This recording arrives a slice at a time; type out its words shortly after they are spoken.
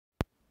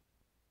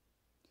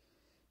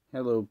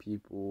Hello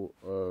people,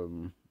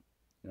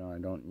 I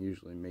don't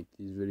usually make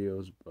these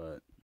videos,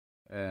 but,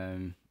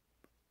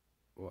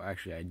 well,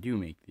 actually I do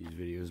make these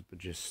videos, but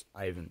just,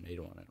 I haven't made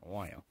one in a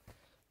while.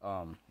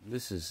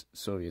 This is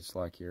Soviet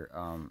Slack here.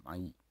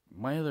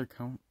 My other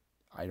account,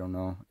 I don't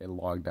know, it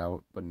logged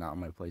out, but not on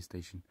my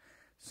PlayStation,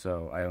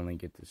 so I only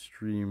get to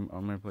stream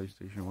on my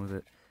PlayStation with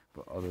it,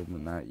 but other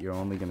than that, you're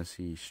only gonna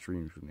see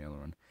streams from the other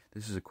one.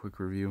 This is a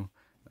quick review.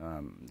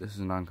 This is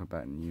a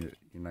non-combatant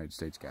United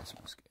States gas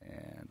mask,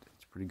 and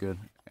it's pretty good.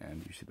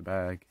 And you see the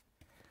bag.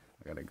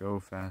 I gotta go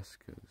fast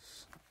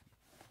because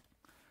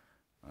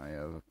I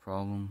have a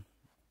problem.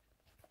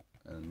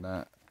 And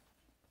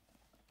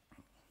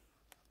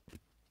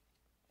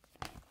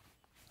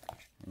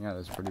yeah,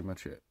 that's pretty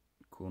much it.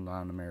 Cool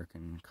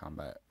non-American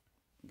combat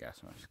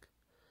gas mask.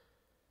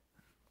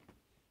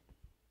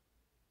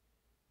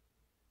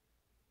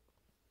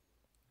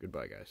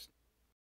 Goodbye, guys.